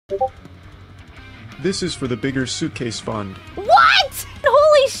This is for the bigger suitcase fund. What?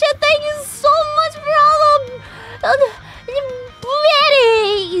 Holy shit, thank you so much for all the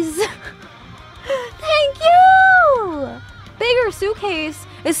berries. Thank you. Bigger suitcase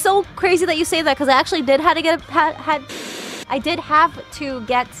is so crazy that you say that, because I actually did have to get I did have to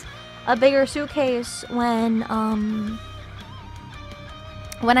get a bigger suitcase when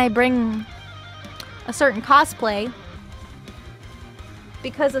I bring a certain cosplay,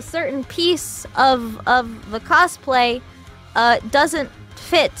 because a certain piece of the cosplay doesn't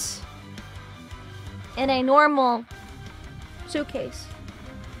fit in a normal suitcase.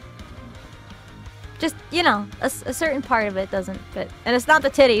 Just, you know, a certain part of it doesn't fit. And it's not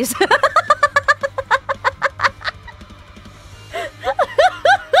the titties.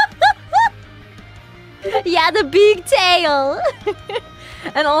 Yeah, the big tail.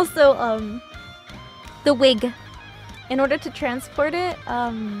 And also, the wig. In order to transport it,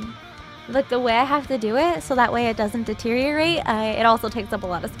 like the way I have to do it, so that way it doesn't deteriorate, it also takes up a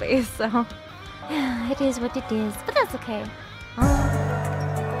lot of space, so... it is what it is, but that's okay.